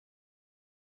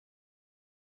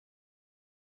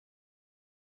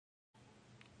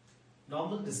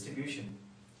Normal distribution.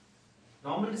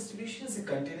 Normal distribution is a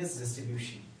continuous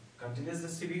distribution. Continuous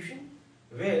distribution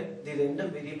where the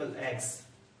random variable x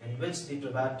in which the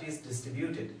probability is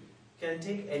distributed can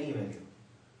take any value.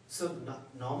 So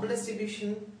normal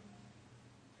distribution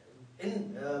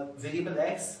in variable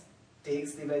x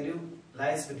takes the value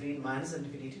lies between minus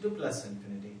infinity to plus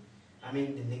infinity. I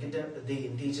mean the negative, the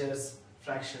integers,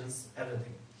 fractions,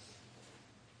 everything.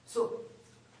 So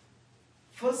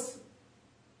first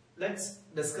let's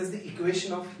discuss the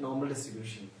equation of normal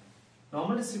distribution.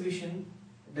 Normal distribution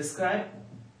described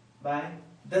by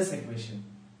this equation.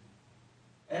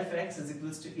 Fx is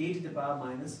equals to a to the power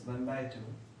minus 1 by 2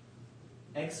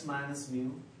 x minus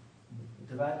mu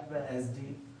divided by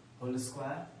sd whole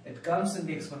square. It comes in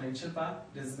the exponential part.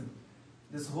 This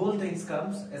whole thing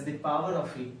comes as the power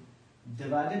of e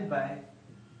divided by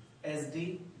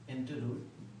sd into root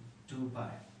 2 pi.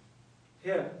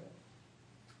 Here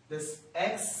this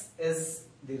x is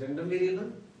the random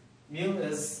variable, mu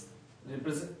is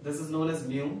this is known as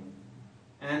mu,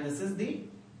 and this is the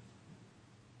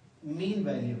mean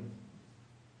value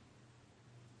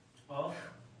of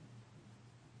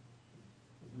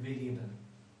variable.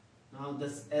 Now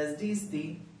this SD is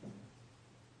the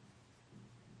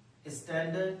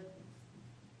standard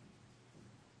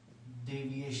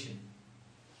deviation.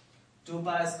 2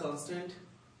 pi is constant,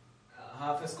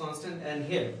 half is constant, and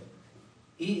here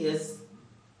E is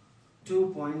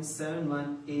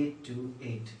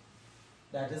 2.71828.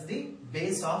 That is the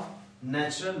base of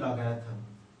natural logarithm.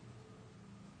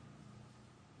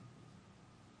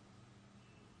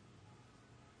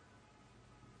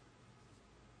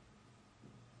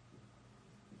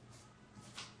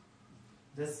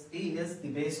 This E is the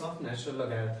base of natural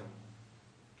logarithm.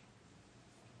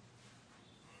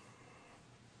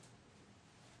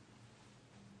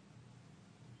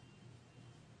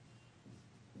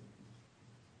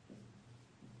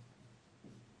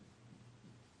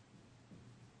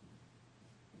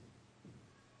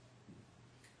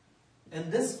 In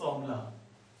this formula,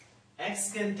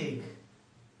 x can take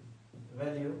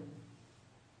value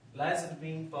lies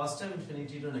between positive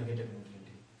infinity to negative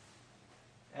infinity.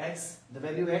 The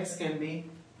value x can be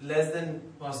less than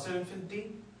positive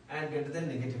infinity and greater than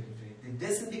negative infinity.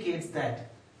 This indicates that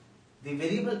the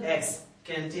variable x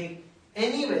can take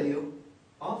any value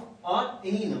of or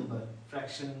any number,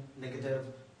 fraction, negative,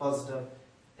 positive,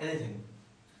 anything.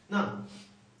 Now,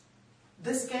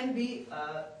 this can be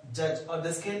judged, or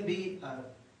this can be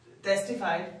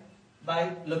testified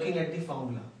by looking at the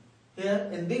formula. Here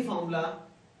in the formula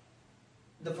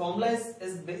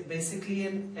is basically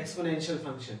an exponential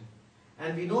function,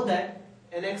 and we know that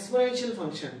an exponential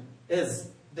function is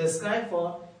described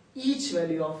for each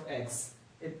value of x.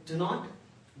 It do not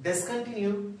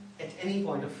discontinue at any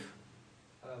point of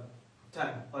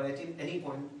time or at any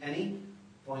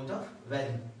point of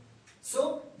value.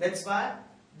 So that's why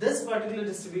this particular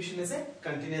distribution is a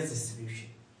continuous distribution.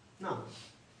 Now,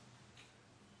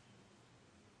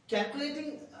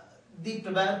 calculating the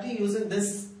probability using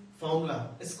this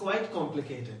formula is quite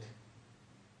complicated.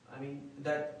 I mean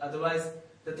that otherwise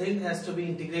the thing has to be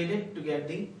integrated to get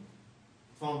the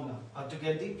formula or to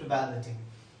get the probability.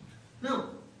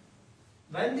 Now,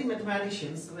 when the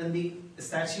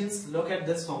statisticians look at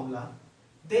this formula,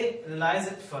 they analyze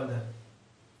it further.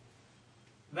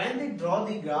 When they draw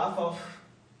the graph of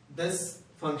this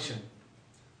function,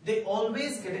 they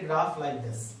always get a graph like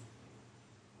this.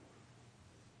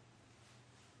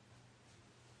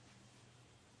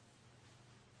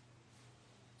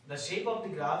 The shape of the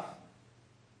graph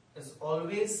is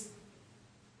always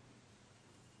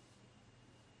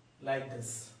like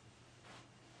this,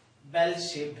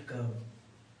 bell-shaped curve.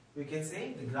 We can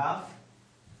say the graph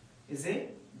is a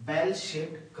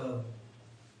bell-shaped curve.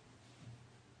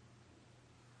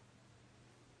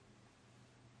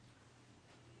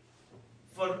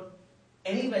 For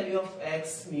any value of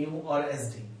x, mu or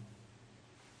sd,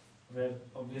 where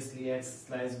obviously x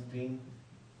lies between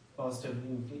positive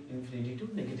infinity to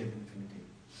negative infinity.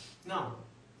 Now,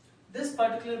 this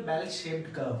particular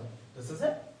bell-shaped curve, this is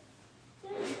it.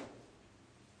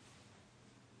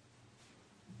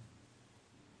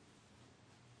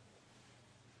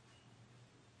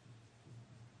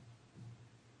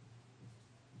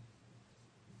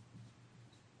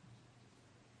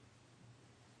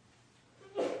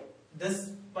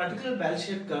 This particular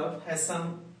bell-shaped curve has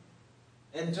some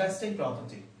interesting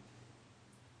property.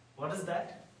 What is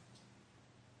that?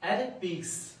 At its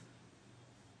peaks,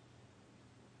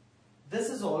 this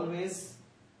is always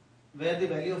where the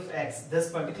value of x,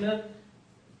 this particular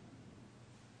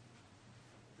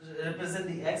represent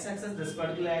the x-axis, this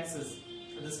particular axis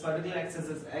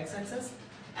is x-axis,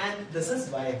 and this is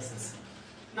y-axis.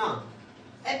 Now,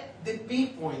 at the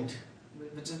peak point,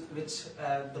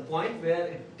 the point where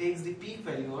it takes the peak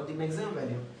value or the maximum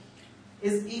value,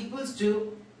 is equals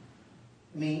to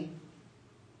mean,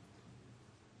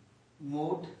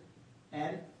 mode,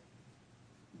 and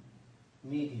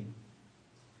median.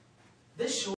 This shows